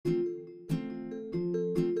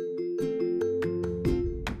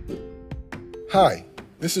Hi,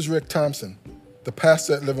 this is Rick Thompson, the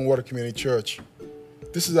pastor at Living Water Community Church.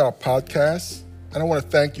 This is our podcast, and I want to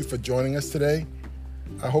thank you for joining us today.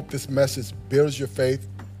 I hope this message builds your faith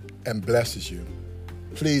and blesses you.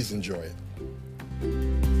 Please enjoy it.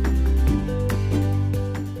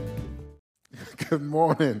 Good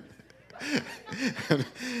morning,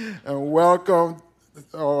 and welcome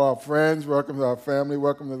all our friends, welcome to our family,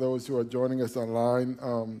 welcome to those who are joining us online.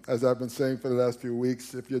 As I've been saying for the last few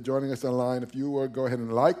weeks, if you're joining us online, if you would go ahead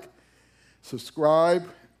and like, subscribe,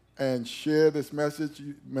 and share this message.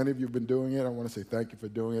 Many of you have been doing it. I want to say thank you for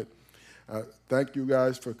doing it. Thank you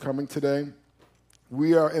guys for coming today.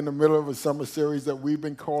 We are in the middle of a summer series that we've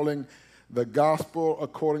been calling The Gospel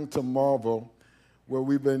According to Marvel, where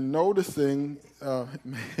we've been noticing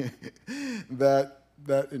that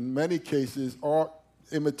in many cases art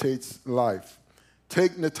imitates life.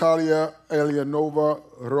 Take Natalia Eleonova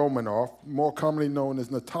Romanoff, more commonly known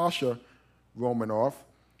as Natasha Romanoff,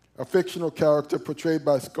 a fictional character portrayed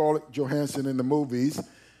by Scarlett Johansson in the movies,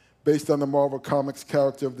 based on the Marvel Comics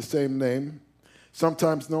character of the same name,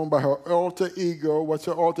 sometimes known by her alter ego. What's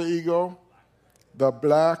her alter ego? The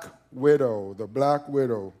Black Widow. The Black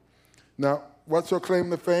Widow. Now, what's her claim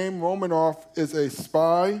to fame? Romanoff is a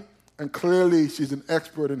spy, and clearly she's an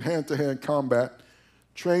expert in hand-to-hand combat,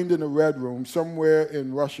 trained in a Red Room somewhere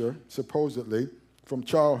in Russia, supposedly, from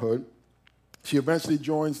childhood. She eventually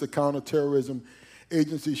joins the counterterrorism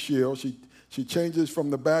agency SHIELD. She changes from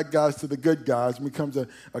the bad guys to the good guys and becomes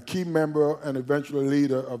a key member and eventually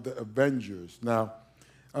leader of the Avengers. Now,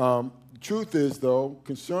 truth is, though,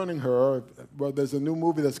 concerning her, well, there's a new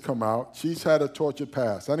movie that's come out. She's had a tortured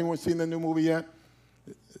past. Anyone seen the new movie yet?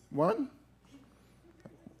 One?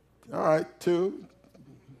 All right, two.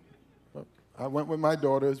 I went with my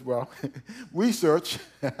daughter as well. Research.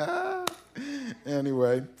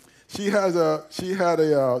 Anyway, she had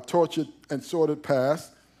a tortured and sordid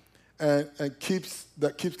past, and keeps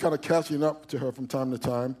kind of catching up to her from time to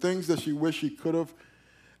time. Things that she wished she could have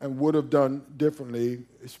and would have done differently,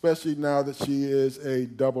 especially now that she is a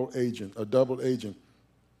double agent.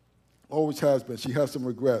 Always has been. She has some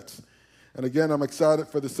regrets. And again, I'm excited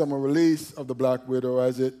for the summer release of The Black Widow,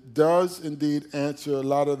 as it does indeed answer a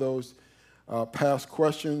lot of those past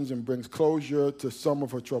questions and brings closure to some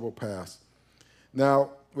of her troubled past. Now,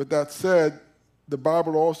 with that said, the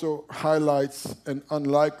Bible also highlights an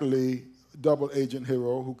unlikely double agent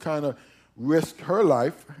hero who kind of risked her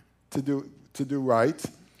life to do right,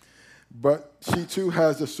 but she too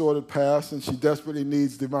has a sordid past, and she desperately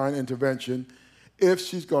needs divine intervention if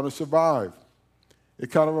she's going to survive.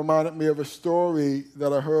 It kind of reminded me of a story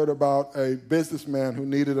that I heard about a businessman who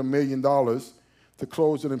needed $1 million to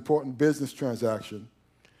close an important business transaction.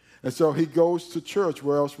 And so he goes to church.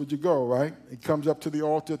 Where else would you go, right? He comes up to the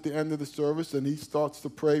altar at the end of the service, and he starts to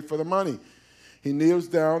pray for the money. He kneels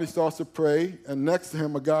down, he starts to pray, and next to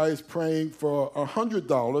him a guy is praying for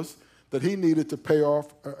 $100 that he needed to pay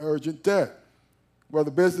off an urgent debt. Well,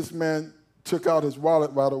 the businessman took out his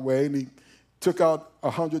wallet right away, and he took out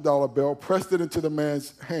a $100 bill, pressed it into the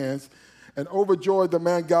man's hands, and overjoyed, the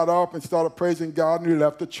man got up and started praising God, and he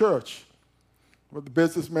left the church. Well, the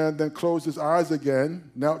businessman then closed his eyes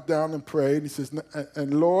again, knelt down and prayed. And he says,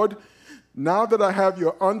 and Lord, now that I have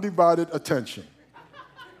your undivided attention.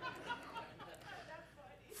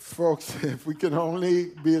 Folks, if we can only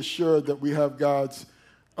be assured that we have God's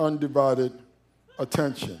undivided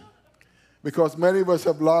attention. Because many of us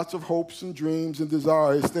have lots of hopes and dreams and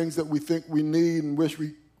desires, things that we think we need and wish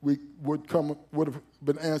we would have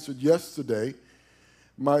been answered yesterday.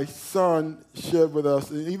 My son shared with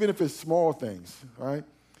us, even if it's small things, right?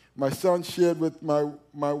 My son shared with my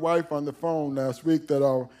wife on the phone last week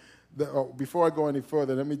that before I go any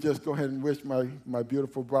further, let me just go ahead and wish my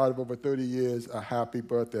beautiful bride of over 30 years a happy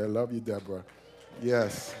birthday. I love you, Deborah.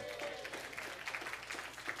 Yes.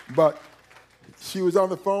 But she was on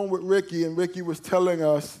the phone with Ricky, and Ricky was telling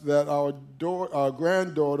us that our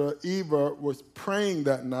granddaughter, Eva, was praying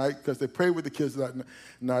that night, because they prayed with the kids that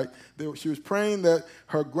night. She was praying that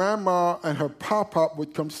her grandma and her pop-pop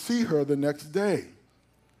would come see her the next day.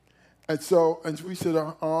 And we said,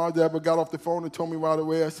 Deborah got off the phone and told me right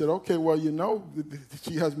away. I said, okay, well,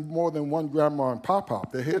 she has more than one grandma and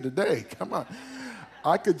pop-pop. They're here today. Come on.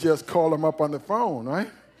 I could just call them up on the phone, right?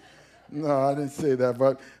 No, I didn't say that.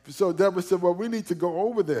 But so Deborah said, well, we need to go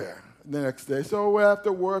over there the next day. So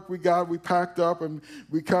after work, we packed up, and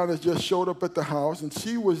we kind of just showed up at the house. And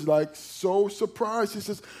she was like so surprised. She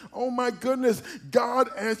says, oh, my goodness, God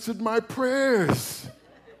answered my prayers.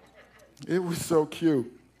 It was so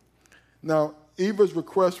cute. Now, Eva's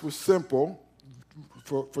request was simple,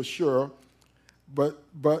 for sure,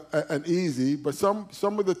 and easy. But some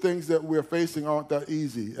of the things that we're facing aren't that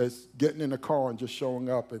easy, as getting in a car and just showing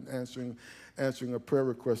up and answering a prayer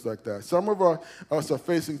request like that. Some of us are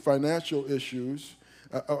facing financial issues,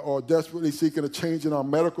 or desperately seeking a change in our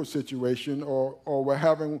medical situation, or we're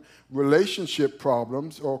having relationship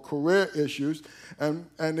problems or career issues, and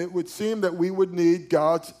it would seem that we would need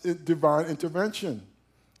God's divine intervention.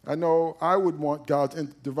 I know I would want God's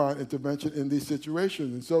divine intervention in these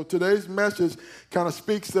situations. And so today's message kind of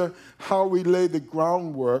speaks to how we lay the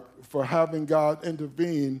groundwork for having God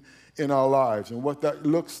intervene in our lives and what that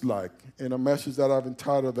looks like, in a message that I've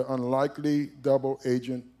entitled The Unlikely Double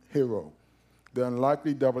Agent Hero. The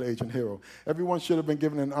Unlikely Double Agent Hero. Everyone should have been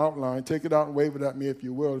given an outline. Take it out and wave it at me if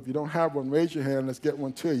you will. If you don't have one, raise your hand. Let's get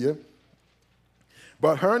one to you.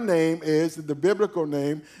 But her name is, the biblical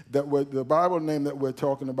name, the Bible name that we're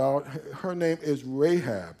talking about, her name is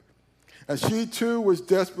Rahab. And she too was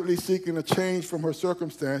desperately seeking a change from her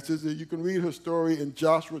circumstances. You can read her story in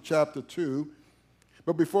Joshua chapter 2.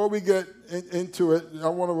 But before we get into it, I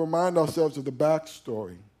want to remind ourselves of the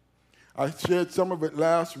backstory. I shared some of it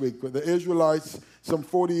last week, but the Israelites, some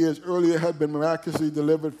 40 years earlier, had been miraculously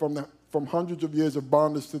delivered from hundreds of years of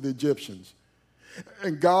bondage to the Egyptians.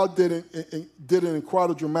 And God did it in quite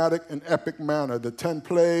a dramatic and epic manner. The 10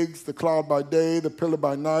 plagues, the cloud by day, the pillar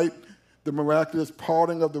by night, the miraculous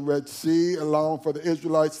parting of the Red Sea, allowing for the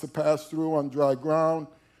Israelites to pass through on dry ground,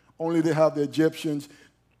 only to have the Egyptians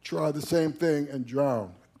try the same thing and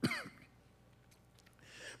drown.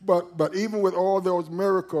 But even with all those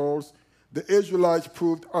miracles, the Israelites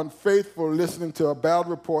proved unfaithful, listening to a bad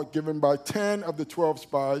report given by 10 of the 12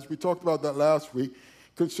 spies. We talked about that last week,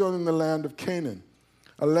 concerning the land of Canaan,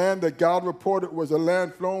 a land that God reported was a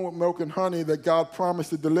land flowing with milk and honey that God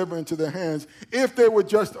promised to deliver into their hands if they would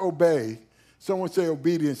just obey. Someone say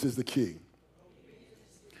obedience is the key.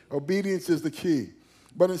 Obedience is the key.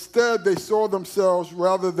 But instead, they saw themselves,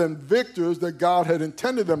 rather than victors that God had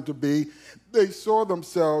intended them to be, they saw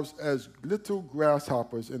themselves as little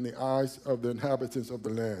grasshoppers in the eyes of the inhabitants of the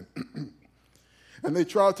land. And they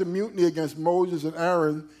tried to mutiny against Moses and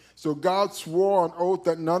Aaron, so God swore on oath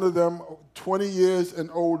that none of them 20 years and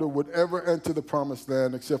older would ever enter the promised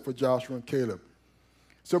land except for Joshua and Caleb.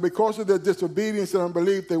 So because of their disobedience and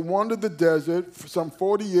unbelief, they wandered the desert for some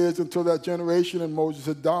 40 years until that generation and Moses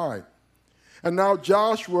had died. And now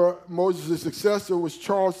Joshua, Moses' successor, was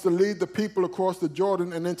charged to lead the people across the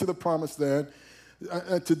Jordan and into the promised land.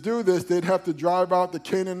 And to do this, they'd have to drive out the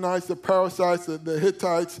Canaanites, the Perizzites, the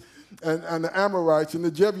Hittites, and the Amorites, and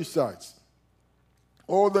the Jebusites.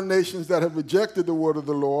 All the nations that had rejected the word of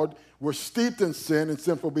the Lord were steeped in sin and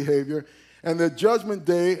sinful behavior, and their judgment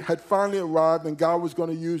day had finally arrived, and God was going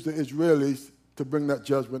to use the Israelis to bring that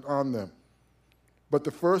judgment on them. But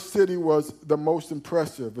the first city was the most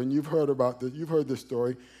impressive, and you've heard about this. You've heard this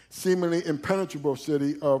story. Seemingly impenetrable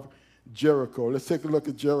city of Jericho. Let's take a look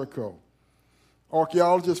at Jericho.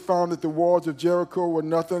 Archaeologists found that the walls of Jericho were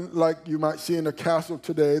nothing like you might see in a castle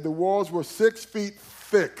today. The walls were 6 feet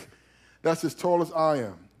thick. That's as tall as I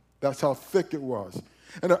am. That's how thick it was.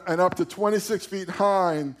 And up to 26 feet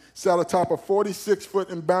high, and sat atop a 46-foot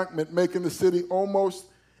embankment, making the city almost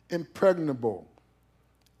impregnable,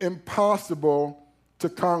 impossible to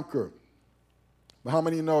conquer. But how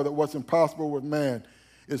many know that what's impossible with man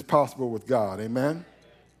is possible with God? Amen?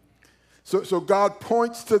 So God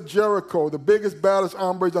points to Jericho, the biggest, baddest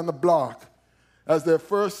hombres on the block, as their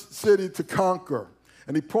first city to conquer.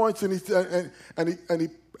 And he points and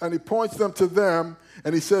he points them to them,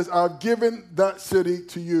 and he says, I've given that city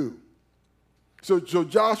to you. So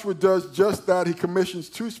Joshua does just that. He commissions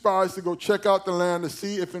 2 spies to go check out the land to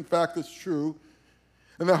see if in fact it's true.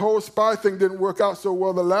 And the whole spy thing didn't work out so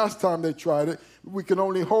well the last time they tried it. We can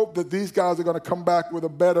only hope that these guys are going to come back with a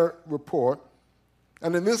better report.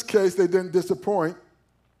 And in this case, they didn't disappoint.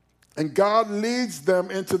 And God leads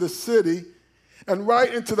them into the city and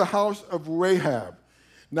right into the house of Rahab.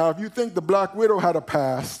 Now, if you think the Black Widow had a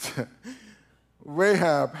past,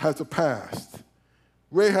 Rahab has a past.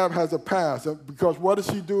 Rahab has a past because what does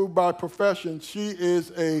she do by profession? She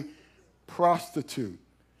is a prostitute.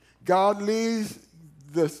 God leads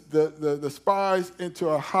the spies into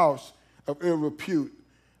a house of ill repute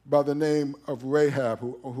by the name of Rahab,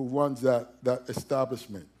 who runs that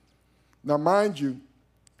establishment. Now, mind you,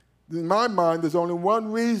 in my mind, there's only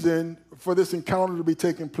one reason for this encounter to be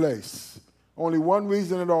taking place. Only one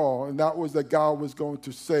reason at all, and that was that God was going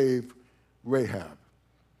to save Rahab.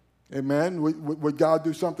 Amen? Would God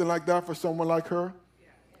do something like that for someone like her? Yeah.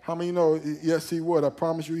 How many know? Yes, he would. I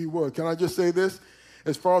promise you he would. Can I just say this?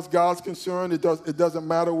 As far as God's concerned, it doesn't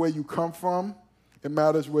matter where you come from. It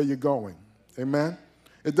matters where you're going. Amen?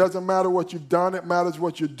 It doesn't matter what you've done. It matters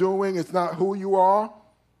what you're doing. It's not who you are,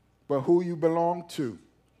 but who you belong to.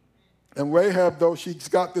 And Rahab, though she's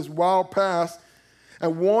got this wild past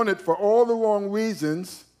and wanted for all the wrong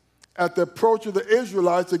reasons, at the approach of the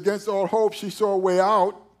Israelites, against all hope, she saw a way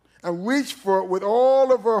out and reached for it with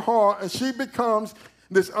all of her heart, and she becomes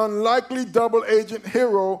this unlikely double agent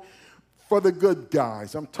hero for the good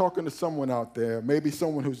guys. I'm talking to someone out there, maybe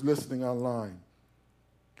someone who's listening online.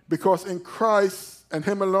 Because in Christ and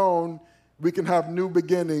Him alone, we can have new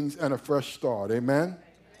beginnings and a fresh start. Amen? Amen.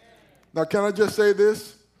 Now, can I just say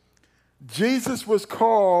this? Jesus was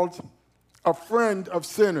called a friend of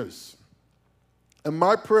sinners. And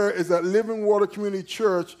my prayer is that Living Water Community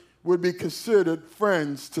Church would be considered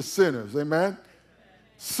friends to sinners. Amen?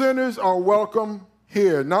 Sinners are welcome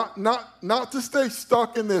here, not to stay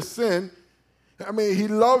stuck in their sin. I mean, He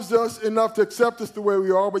loves us enough to accept us the way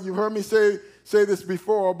we are, but you've heard me say this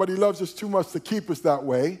before, but He loves us too much to keep us that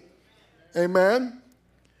way. Amen?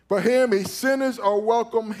 But hear me, sinners are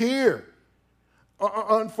welcome here.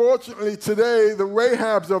 Unfortunately, today, the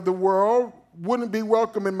Rahabs of the world wouldn't be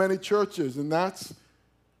welcome in many churches, and that's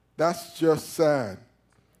just sad.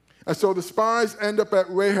 And so the spies end up at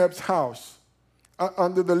Rahab's house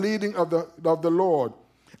under the leading of the Lord.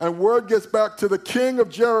 And word gets back to the king of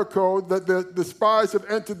Jericho that the spies have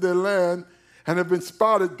entered their land and have been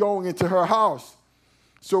spotted going into her house.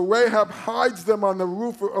 So Rahab hides them on the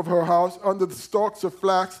roof of her house under the stalks of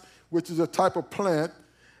flax, which is a type of plant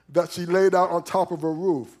that she laid out on top of her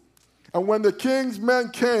roof. And when the king's men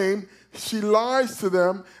came, she lies to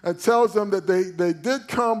them and tells them that they did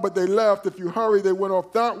come, but they left. If you hurry, they went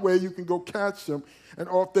off that way. You can go catch them. And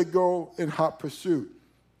off they go in hot pursuit.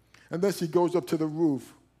 And then she goes up to the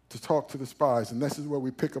roof to talk to the spies. And this is where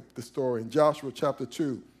we pick up the story in Joshua chapter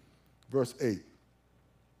 2, verse 8.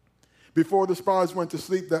 Before the spies went to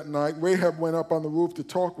sleep that night, Rahab went up on the roof to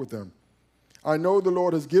talk with them. I know the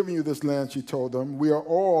Lord has given you this land, she told them. We are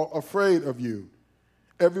all afraid of you.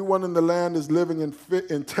 Everyone in the land is living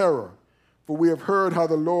in terror. For we have heard how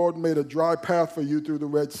the Lord made a dry path for you through the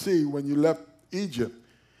Red Sea when you left Egypt.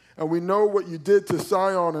 And we know what you did to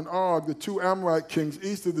Sihon and Og, the two Amorite kings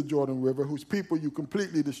east of the Jordan River, whose people you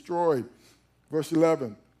completely destroyed. Verse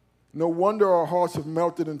 11, no wonder our hearts have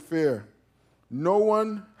melted in fear. No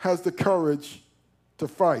one has the courage to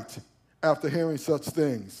fight after hearing such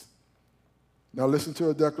things. Now listen to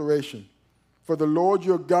a declaration. For the Lord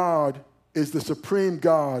your God is the supreme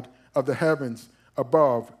God of the heavens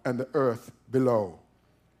above and the earth below.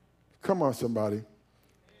 Come on, somebody.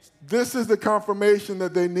 This is the confirmation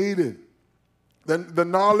that they needed. The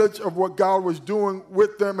knowledge of what God was doing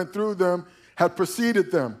with them and through them had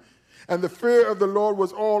preceded them. And the fear of the Lord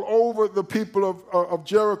was all over the people of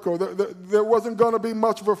Jericho. There wasn't going to be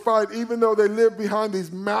much of a fight, even though they lived behind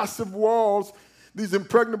these massive walls, these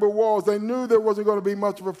impregnable walls. They knew there wasn't going to be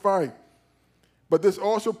much of a fight. But this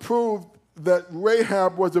also proved that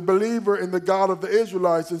Rahab was a believer in the God of the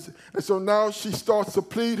Israelites. And so now she starts to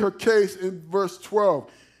plead her case in verse 12.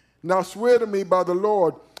 Now swear to me by the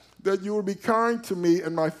Lord that you will be kind to me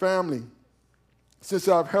and my family, since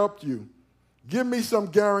I've helped you. Give me some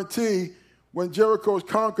guarantee when Jericho is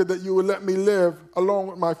conquered that you will let me live along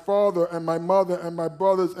with my father and my mother and my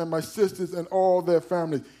brothers and my sisters and all their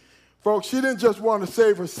families. Folks, she didn't just want to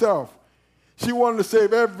save herself. She wanted to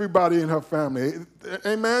save everybody in her family.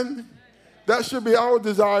 Amen? That should be our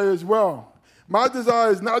desire as well. My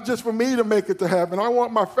desire is not just for me to make it to heaven. I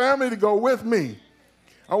want my family to go with me.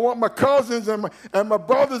 I want my cousins and my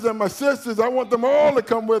brothers and my sisters, I want them all to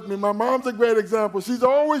come with me. My mom's a great example. She's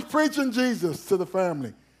always preaching Jesus to the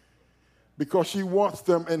family because she wants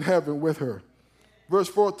them in heaven with her. Verse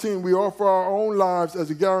 14, we offer our own lives as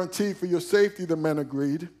a guarantee for your safety, the men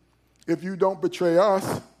agreed. If you don't betray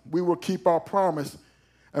us, we will keep our promise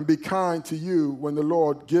and be kind to you when the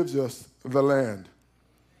Lord gives us the land.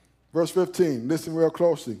 Verse 15, listen real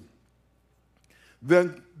closely.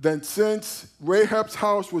 Then since Rahab's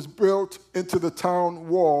house was built into the town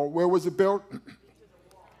wall, where was it built?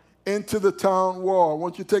 Into the town wall. I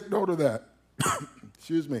want you to take note of that.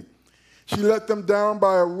 Excuse me. She let them down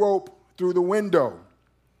by a rope through the window.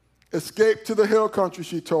 Escape to the hill country,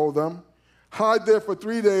 she told them. Hide there for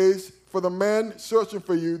 3 days for the men searching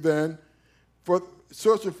for you.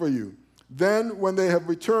 Then when they have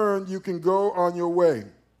returned, you can go on your way.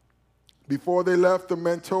 Before they left, the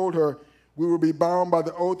men told her, we will be bound by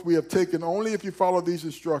the oath we have taken only if you follow these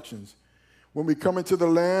instructions. When we come into the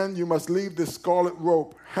land, you must leave this scarlet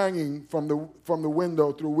rope hanging from the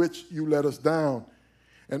window through which you let us down.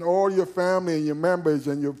 And all your family and your members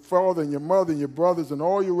and your father and your mother and your brothers and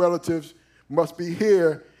all your relatives must be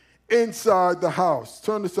here inside the house.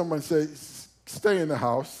 Turn to someone and say, stay in the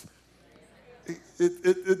house.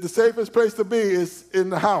 The safest place to be is in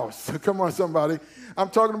the house. Come on, somebody. I'm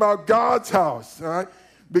talking about God's house, all right?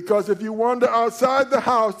 Because if you wander outside the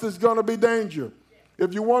house, there's going to be danger.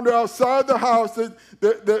 If you wander outside the house,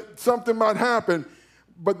 that something might happen.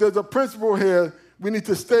 But there's a principle here. We need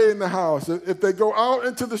to stay in the house. If they go out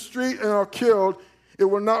into the street and are killed, it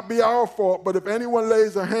will not be our fault. But if anyone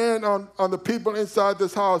lays a hand on the people inside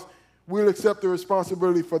this house, we'll accept the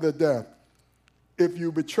responsibility for their death. If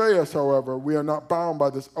you betray us, however, we are not bound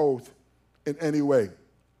by this oath in any way.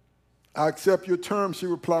 I accept your terms, she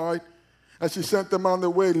replied, and she sent them on their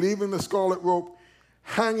way, leaving the scarlet rope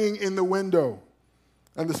hanging in the window.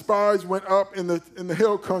 And the spies went up in the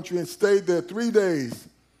hill country and stayed there 3 days.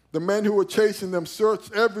 The men who were chasing them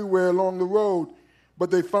searched everywhere along the road,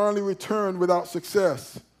 but they finally returned without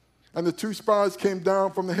success. And the 2 spies came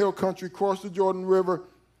down from the hill country, crossed the Jordan River,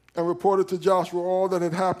 and reported to Joshua all that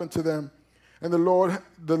had happened to them. And the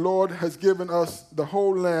Lord has given us the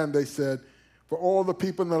whole land, they said, for all the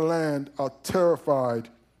people in the land are terrified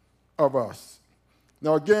of us.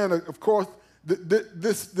 Now again, of course,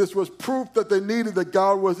 this was proof that they needed that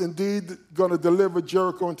God was indeed going to deliver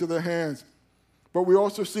Jericho into their hands. But we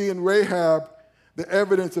also see in Rahab the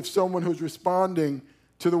evidence of someone who's responding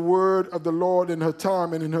to the word of the Lord in her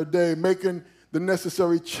time and in her day, making the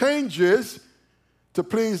necessary changes to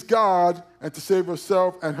please God and to save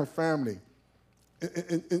herself and her family.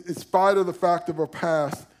 In spite of the fact of her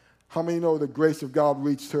past, how many know the grace of God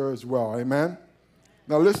reached her as well? Amen?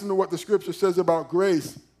 Now listen to what the scripture says about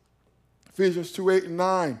grace. Ephesians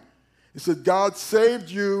 2:8-9. It says, God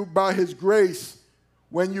saved you by his grace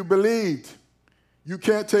when you believed. You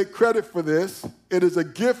can't take credit for this. It is a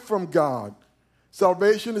gift from God.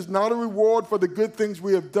 Salvation is not a reward for the good things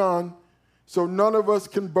we have done, so none of us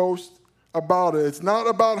can boast about it. It's not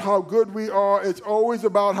about how good we are. It's always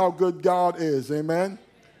about how good God is. Amen?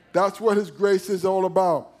 That's what his grace is all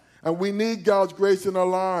about. And we need God's grace in our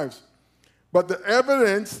lives. But the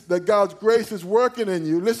evidence that God's grace is working in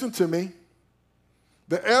you, listen to me.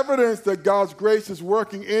 The evidence that God's grace is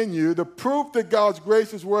working in you, the proof that God's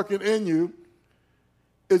grace is working in you,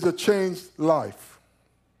 is a changed life.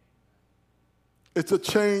 It's a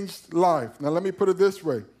changed life. Now let me put it this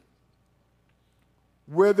way.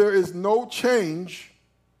 Where there is no change,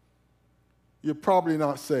 you're probably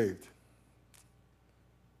not saved.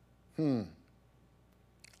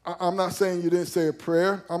 I'm not saying you didn't say a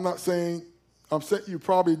prayer. I'm saying you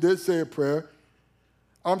probably did say a prayer.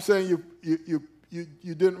 I'm saying you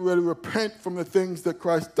didn't really repent from the things that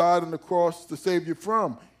Christ died on the cross to save you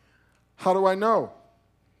from. How do I know?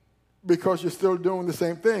 Because you're still doing the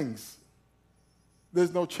same things.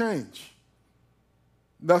 There's no change.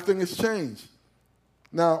 Nothing has changed.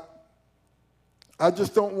 Now, I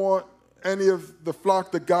just don't want any of the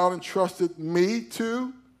flock that God entrusted me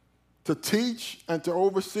to teach and to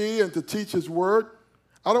oversee and to teach his word.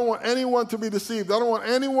 I don't want anyone to be deceived. I don't want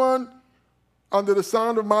anyone under the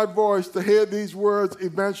sound of my voice to hear these words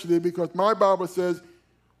eventually, because my Bible says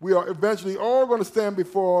we are eventually all going to stand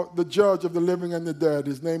before the judge of the living and the dead.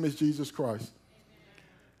 His name is Jesus Christ.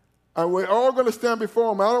 And we're all going to stand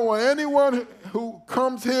before him. I don't want anyone who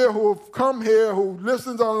comes here, who have come here, who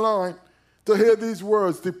listens online to hear these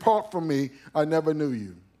words, depart from me, I never knew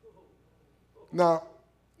you. Now,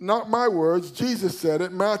 not my words, Jesus said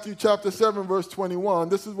it, Matthew chapter 7, verse 21.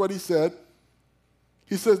 This is what he said.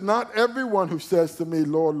 He says, not everyone who says to me,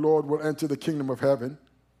 Lord, Lord, will enter the kingdom of heaven,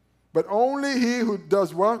 but only he who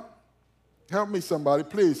does what? Help me, somebody,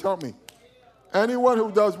 please, help me. Anyone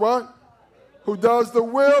who does what? Who does the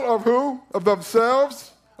will of who? Of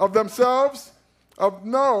themselves? Of themselves? Of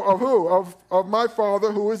who? Of my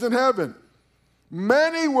Father who is in heaven.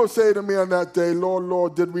 Many will say to me on that day, Lord,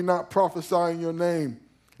 Lord, did we not prophesy in your name?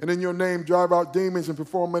 And in your name drive out demons and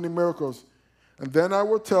perform many miracles? And then I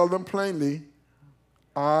will tell them plainly,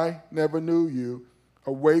 I never knew you.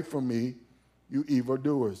 Away from me, you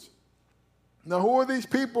evildoers. Now, who are these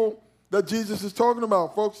people that Jesus is talking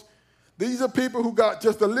about, folks? These are people who got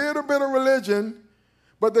just a little bit of religion,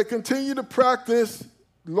 but they continue to practice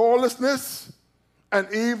lawlessness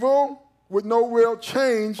and evil with no real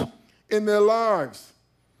change in their lives.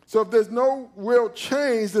 So if there's no real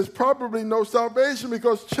change, there's probably no salvation,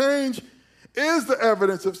 because change is the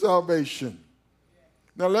evidence of salvation.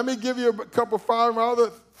 Now let me give you a couple 5 other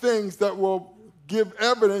things that will give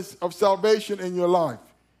evidence of salvation in your life.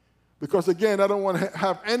 Because again, I don't want to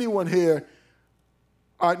have anyone here,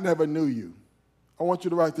 I never knew you. I want you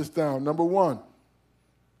to write this down. Number one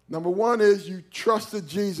is you trusted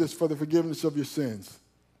Jesus for the forgiveness of your sins.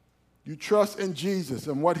 You trust in Jesus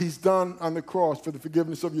and what he's done on the cross for the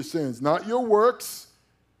forgiveness of your sins. Not your works,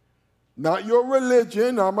 Not your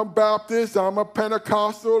religion. I'm a Baptist, I'm a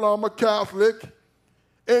Pentecostal, I'm a Catholic.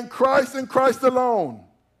 In Christ and Christ alone,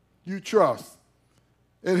 you trust.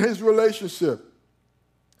 In his relationship.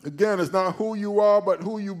 Again, it's not who you are, but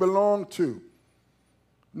who you belong to.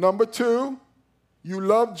 Number 2, you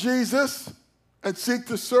love Jesus and seek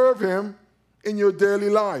to serve him in your daily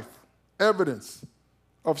life. Evidence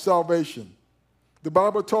of salvation. The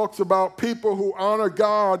Bible talks about people who honor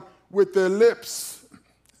God with their lips,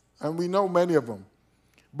 and we know many of them,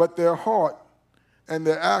 but their heart and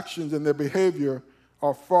their actions and their behavior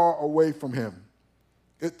are far away from him.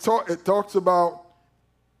 It talks about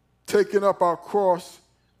taking up our cross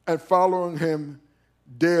and following him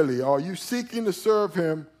daily. Are you seeking to serve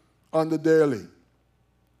him on the daily?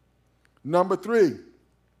 Number 3,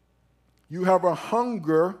 you have a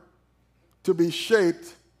hunger to be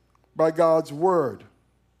shaped by God's word.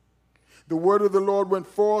 The word of the Lord went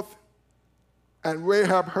forth, and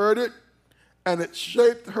Rahab heard it, and it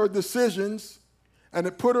shaped her decisions, and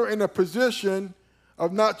it put her in a position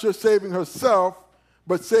of not just saving herself,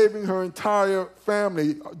 but saving her entire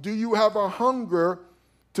family. Do you have a hunger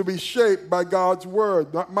to be shaped by God's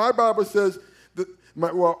word? My Bible says,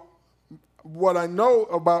 what I know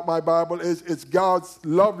about my Bible is it's God's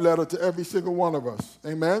love letter to every single one of us.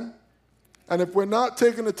 Amen? And if we're not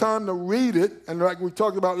taking the time to read it, and like we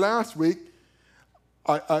talked about last week,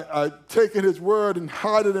 I take in his word and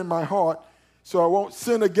hide it in my heart so I won't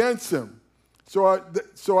sin against him. So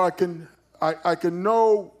I can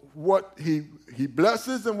know what he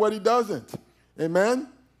blesses and what he doesn't. Amen?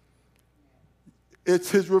 It's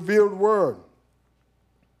his revealed word.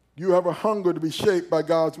 You have a hunger to be shaped by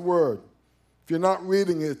God's word. If you're not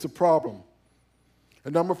reading it, it's a problem.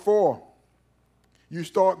 And number 4, you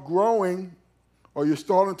start growing, or you're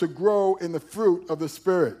starting to grow in the fruit of the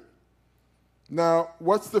Spirit. Now,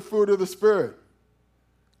 what's the fruit of the Spirit?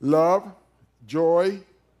 Love, joy,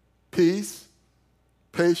 peace,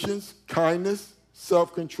 patience, kindness,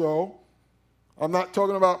 self-control. I'm not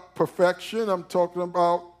talking about perfection. I'm talking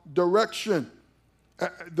about direction.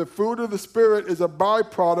 The fruit of the Spirit is a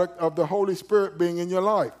byproduct of the Holy Spirit being in your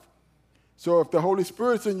life. So if the Holy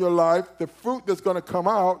Spirit's in your life, the fruit that's going to come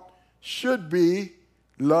out should be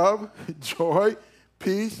love, joy,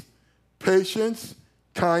 peace, patience,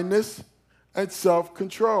 kindness, and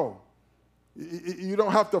self-control. You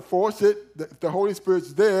don't have to force it. If the Holy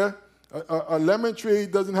Spirit's there, a lemon tree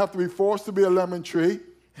doesn't have to be forced to be a lemon tree.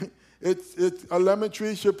 A lemon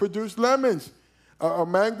tree should produce lemons. A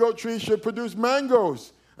mango tree should produce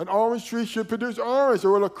mangoes. An orange tree should produce orange.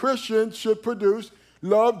 Or a Christian should produce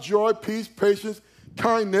love, joy, peace, patience,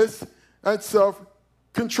 kindness, and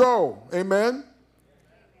self-control. Amen?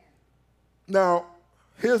 Now,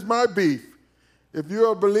 here's my beef. If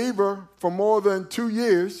you're a believer for more than 2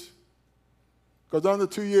 years, because under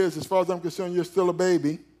 2 years, as far as I'm concerned, you're still a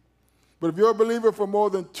baby. But if you're a believer for more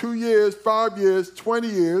than 2 years, 5 years, 20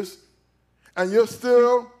 years, and you're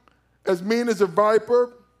still as mean as a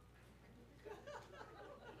viper,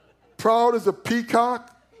 proud as a peacock,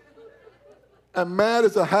 and mad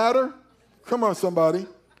as a hatter, come on, somebody.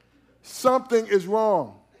 Something is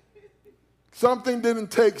wrong. Something didn't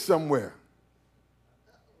take somewhere.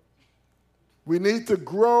 We need to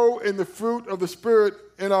grow in the fruit of the Spirit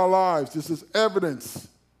in our lives. This is evidence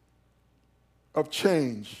of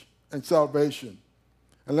change and salvation.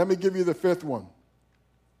 And let me give you the 5th one.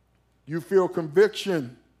 You feel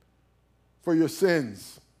conviction for your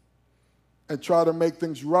sins and try to make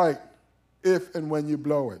things right if and when you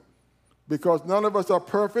blow it. Because none of us are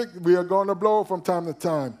perfect. We are going to blow from time to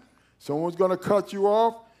time. Someone's going to cut you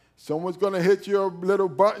off. Someone's going to hit your little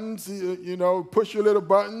buttons, push your little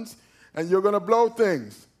buttons, and you're going to blow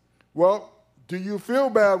things. Well, do you feel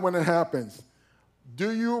bad when it happens?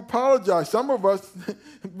 Do you apologize? Some of us,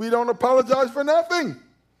 we don't apologize for nothing.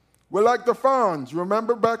 We're like the Fonz.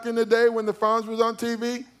 Remember back in the day when the Fonz was on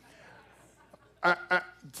TV?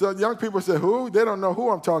 So young people say, who? They don't know who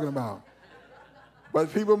I'm talking about.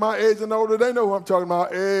 But people my age and older, they know who I'm talking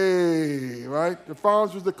about. Hey, right? The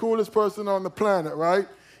Fonz was the coolest person on the planet, right?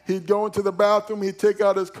 He'd go into the bathroom, he'd take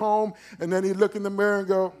out his comb, and then he'd look in the mirror and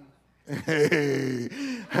go, hey,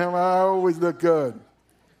 I always look good.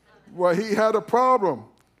 Well, he had a problem.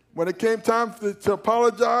 When it came time to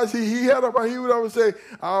apologize, he would always say,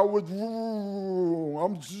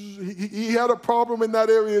 he had a problem in that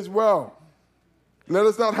area as well. Let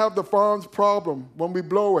us not have the Fonz problem when we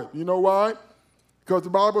blow it. You know why? Because the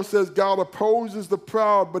Bible says God opposes the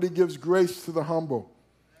proud, but he gives grace to the humble.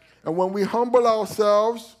 And when we humble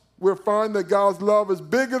ourselves, we'll find that God's love is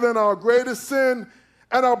bigger than our greatest sin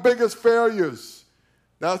and our biggest failures.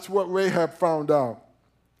 That's what Rahab found out.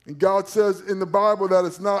 And God says in the Bible that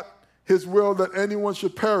it's not his will that anyone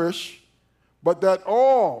should perish, but that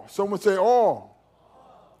all, someone say all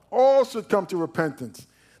should come to repentance.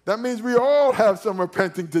 That means we all have some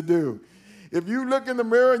repenting to do. If you look in the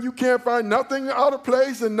mirror and you can't find nothing out of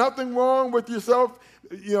place and nothing wrong with yourself,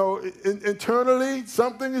 internally,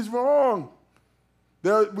 something is wrong.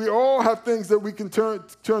 We all have things that we can turn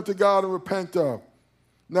to God and repent of.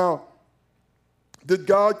 Now, did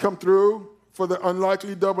God come through for the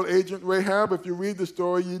unlikely double agent Rahab? If you read the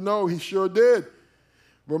story, you know he sure did.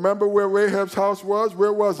 Remember where Rahab's house was?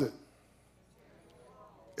 Where was it?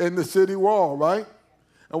 In the city wall, right?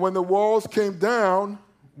 And when the walls came down,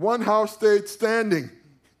 one house stayed standing.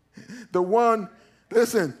 The one,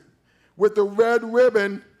 listen, with the red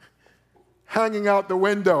ribbon hanging out the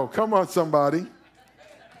window. Come on, somebody.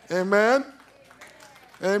 Amen?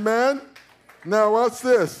 Amen? Now, what's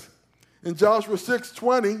this? In Joshua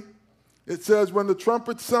 6:20, it says, when the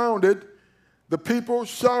trumpet sounded, the people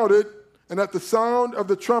shouted, and at the sound of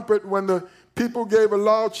the trumpet, when the people gave a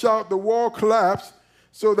loud shout, the wall collapsed,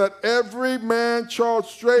 so that every man charged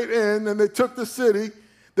straight in, and they took the city.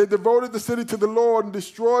 They devoted the city to the Lord and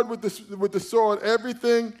destroyed with the sword every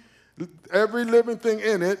living thing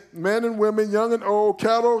in it, men and women, young and old,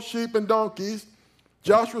 cattle, sheep, and donkeys.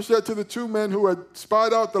 Joshua said to the two men who had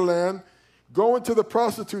spied out the land, go into the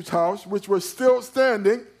prostitute's house, which was still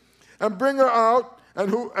standing, and bring her out,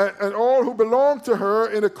 and all who belong to her,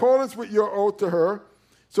 in accordance with your oath to her.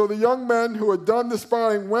 So the young men who had done the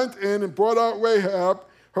spying went in and brought out Rahab,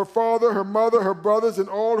 her father, her mother, her brothers, and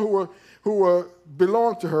all who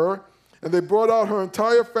belonged to her. And they brought out her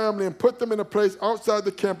entire family and put them in a place outside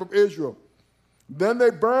the camp of Israel. Then they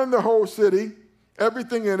burned the whole city,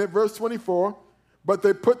 everything in it, verse 24. But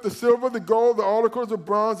they put the silver, the gold, the articles of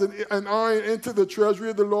bronze, and iron into the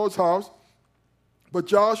treasury of the Lord's house. But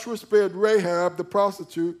Joshua spared Rahab, the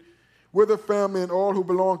prostitute, with her family and all who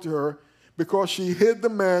belonged to her, because she hid the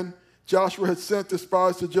men Joshua had sent to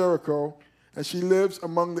spies to Jericho, and she lives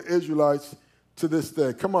among the Israelites to this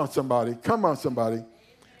day. Come on, somebody. Come on, somebody.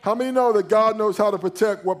 How many know that God knows how to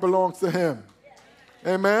protect what belongs to him?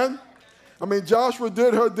 Amen? I mean, Joshua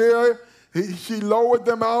did her there. She lowered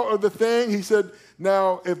them out of the thing. He said,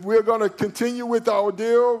 now, if we're going to continue with our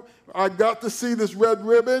deal, I got to see this red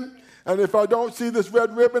ribbon. And if I don't see this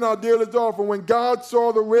red ribbon, our deal is off. And when God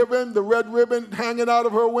saw the red ribbon hanging out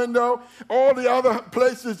of her window, all the other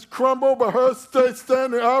places crumbled, but hers stayed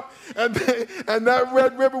standing up. And that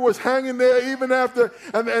red ribbon was hanging there even after.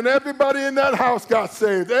 And everybody in that house got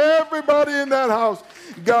saved. Everybody in that house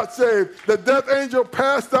got saved. The death angel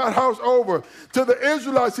passed that house over. To the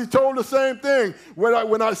Israelites, he told the same thing.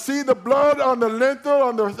 When I see the blood on the lintel,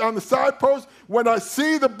 on the side post, when I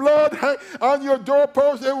see the blood on your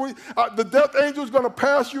doorpost, the death angel is going to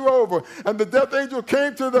pass you over. And the death angel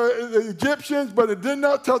came to the Egyptians, but it did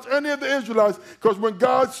not touch any of the Israelites, because when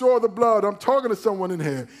God saw the blood, I'm talking to someone in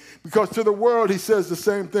here, because to the world he says the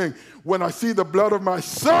same thing. When I see the blood of my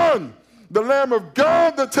son, the Lamb of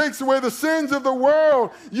God that takes away the sins of the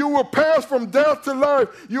world, you will pass from death to life.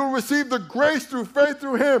 You will receive the grace through faith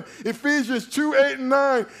through him. Ephesians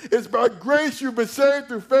 2:8-9. It's by grace you've been saved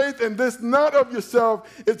through faith, and this not of yourself.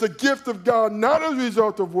 It's a gift of God, not as a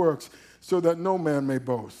result of works, so that no man may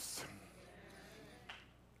boast.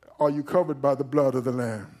 Are you covered by the blood of the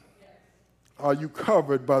Lamb? Are you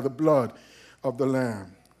covered by the blood of the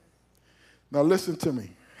Lamb? Now listen to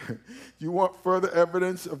me. You want further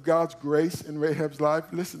evidence of God's grace in Rahab's life?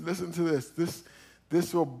 Listen to this.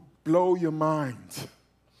 This will blow your mind.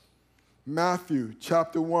 Matthew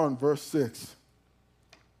chapter 1, verse 6.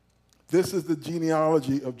 This is the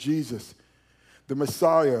genealogy of Jesus, the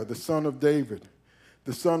Messiah, the son of David,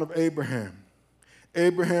 the son of Abraham.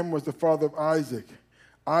 Abraham was the father of Isaac.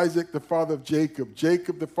 Isaac the father of Jacob.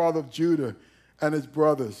 Jacob the father of Judah and his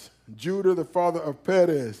brothers. Judah the father of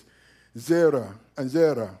Perez, Zerah,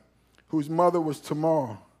 whose mother was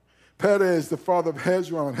Tamar. Perez, the father of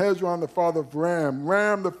Hezron. Hezron, the father of Ram.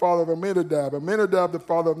 Ram, the father of Amminadab. Amminadab, the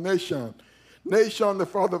father of Nahshon. Nahshon, the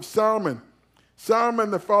father of Salmon.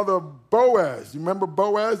 Salmon, the father of Boaz. You remember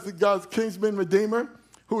Boaz, the God's kinsman redeemer?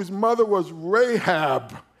 Whose mother was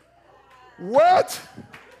Rahab. What?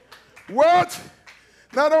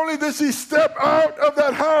 Not only did she step out of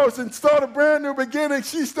that house and start a brand new beginning,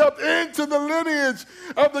 she stepped into the lineage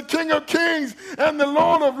of the King of Kings and the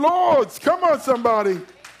Lord of Lords. Come on, somebody.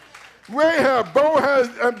 Rahab, Boaz,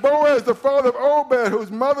 the father of Obed,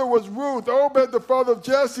 whose mother was Ruth. Obed, the father of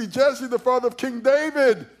Jesse. Jesse, the father of King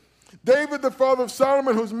David. David, the father of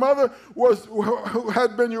Solomon, whose mother who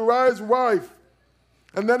had been Uriah's wife.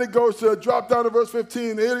 And then it goes to drop down to verse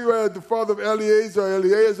 15. Eliab, the father of Eleazar.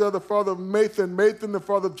 Eleazar, the father of Mathan. Mathan, the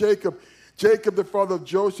father of Jacob. Jacob, the father of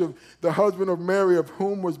Joseph, the husband of Mary, of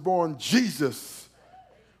whom was born Jesus,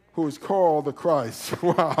 who is called the Christ.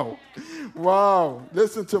 Wow. Wow.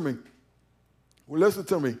 Listen to me. Listen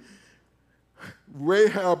to me.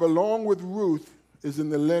 Rahab, along with Ruth, is in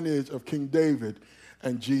the lineage of King David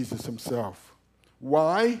and Jesus himself.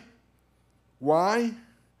 Why? Why?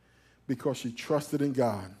 Because she trusted in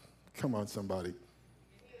God. Come on, somebody.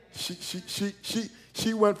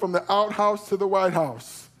 She went from the outhouse to the White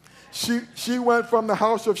House. She went from the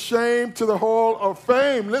house of shame to the hall of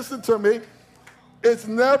fame. Listen to me. It's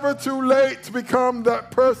never too late to become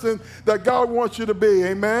that person that God wants you to be.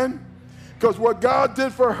 Amen? Because what God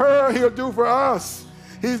did for her, he'll do for us.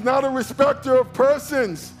 He's not a respecter of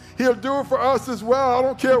persons. He'll do it for us as well. I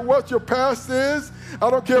don't care what your past is. I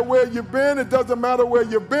don't care where you've been. It doesn't matter where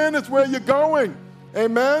you've been. It's where you're going.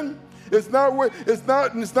 Amen? It's not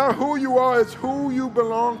who you are. It's who you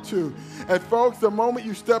belong to. And folks, the moment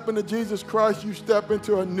you step into Jesus Christ, you step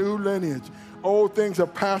into a new lineage. Old things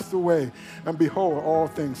have passed away, and behold, all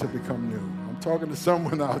things have become new. I'm talking to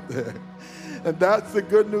someone out there. And that's the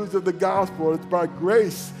good news of the gospel. It's by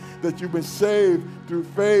grace that you've been saved through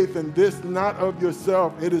faith, and this not of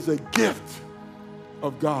yourself. It is a gift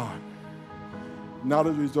of God, not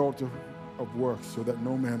a result of works, so that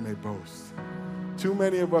no man may boast. Too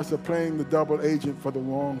many of us are playing the double agent for the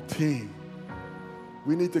wrong team.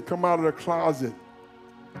 We need to come out of the closet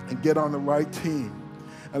and get on the right team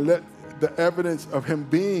and let the evidence of him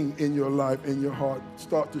being in your life, in your heart,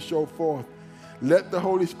 start to show forth. Let the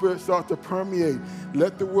Holy Spirit start to permeate.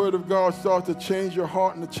 Let the Word of God start to change your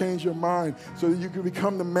heart and to change your mind so that you can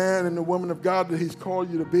become the man and the woman of God that he's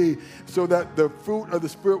called you to be, so that the fruit of the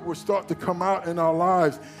Spirit will start to come out in our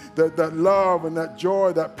lives. That love and that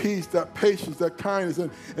joy, that peace, that patience, that kindness.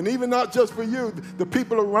 And even not just for you, the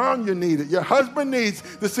people around you need it. Your husband needs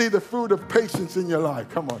to see the fruit of patience in your life.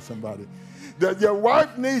 Come on, somebody. That your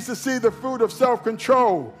wife needs to see the fruit of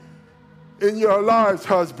self-control in your lives,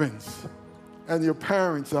 husbands. And your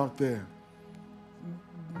parents out there.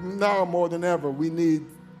 Now more than ever, we need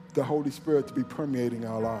the Holy Spirit to be permeating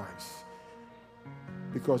our lives.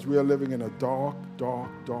 Because we are living in a dark, dark,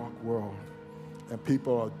 dark world. And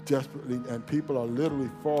people are literally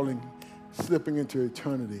slipping into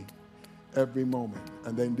eternity every moment.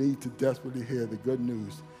 And they need to desperately hear the good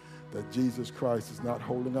news that Jesus Christ is not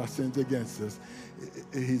holding our sins against us.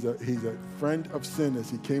 He's a friend of sinners.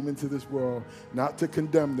 He came into this world not to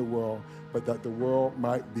condemn the world, but that the world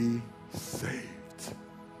might be saved.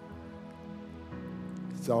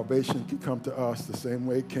 Salvation can come to us the same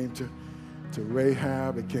way it came to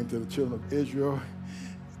Rahab, it came to the children of Israel.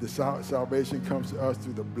 The salvation comes to us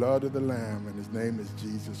through the blood of the Lamb, and his name is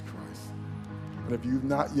Jesus Christ. And if you've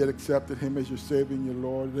not yet accepted him as your Savior and your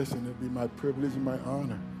Lord, listen, it'll be my privilege and my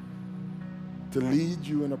honor to lead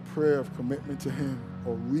you in a prayer of commitment to him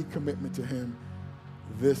or recommitment to him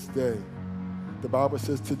this day. The Bible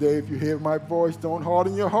says today, if you hear my voice, don't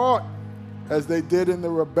harden your heart as they did in the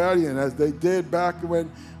rebellion, as they did back when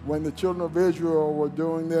the children of Israel were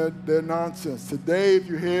doing their nonsense. Today, if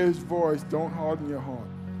you hear his voice, don't harden your heart.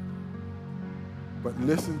 But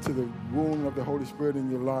listen to the wooing of the Holy Spirit in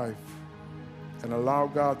your life and allow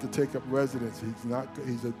God to take up residence.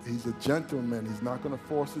 He's a gentleman. He's not going to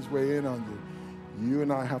force his way in on you. You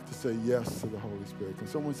and I have to say yes to the Holy Spirit. Can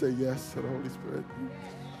someone say yes to the Holy Spirit?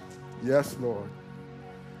 Yes, Lord.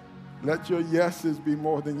 Let your yeses be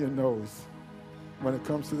more than your no's when it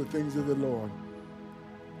comes to the things of the Lord.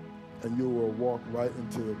 And you will walk right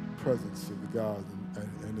into the presence of God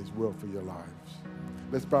and his will for your lives.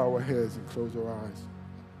 Let's bow our heads and close our eyes.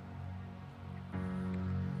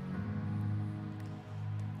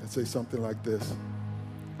 And say something like this.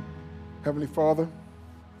 Heavenly Father,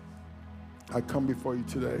 I come before you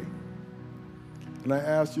today. And I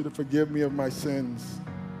ask you to forgive me of my sins,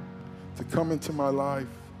 to come into my life,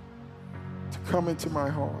 to come into my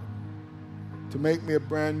heart, to make me a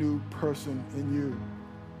brand new person in you.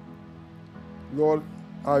 Lord,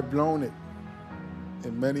 I've blown it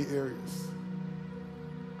in many areas.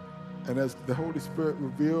 And as the Holy Spirit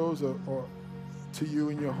reveals or to you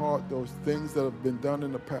in your heart those things that have been done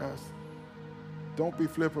in the past, don't be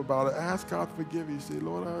flip about it. Ask God to forgive you. Say,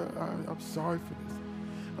 Lord, I'm sorry for this.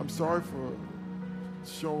 I'm sorry for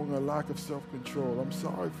showing a lack of self-control. I'm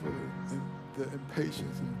sorry for the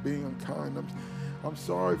impatience and being unkind. I'm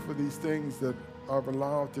sorry for these things that I've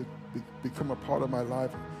allowed to become a part of my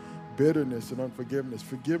life. Bitterness and unforgiveness.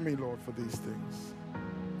 Forgive me, Lord, for these things.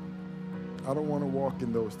 I don't want to walk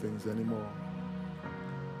in those things anymore.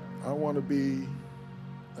 I want to be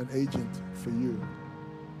an agent for you.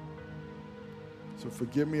 So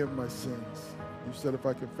forgive me of my sins. You said if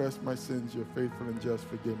I confess my sins, you're faithful and just,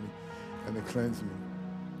 forgive me. and to cleanse me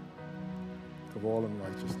of all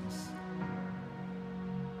unrighteousness.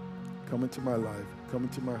 Come into my life, come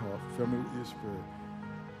into my heart, fill me with your spirit.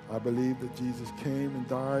 I believe that Jesus came and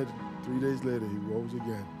died, and 3 days later he rose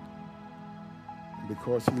again. And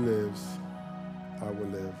because he lives, I will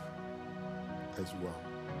live as well.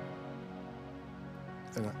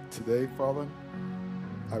 And today, Father,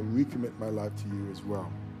 I recommit my life to you as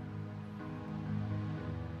well.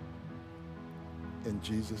 In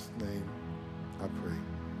Jesus' name, I pray.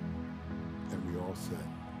 And we all said,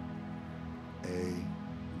 amen.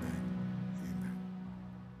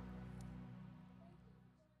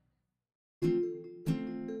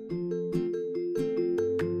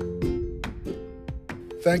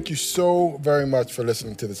 Thank you so very much for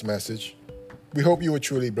listening to this message. We hope you were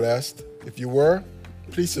truly blessed. If you were,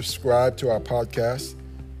 please subscribe to our podcast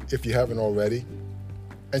if you haven't already,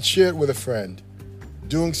 and share it with a friend.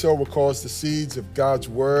 Doing so will cause the seeds of God's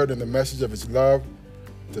word and the message of his love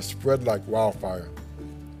to spread like wildfire.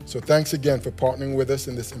 So thanks again for partnering with us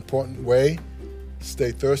in this important way.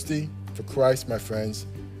 Stay thirsty for Christ, my friends,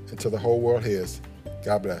 until the whole world hears.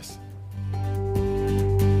 God bless.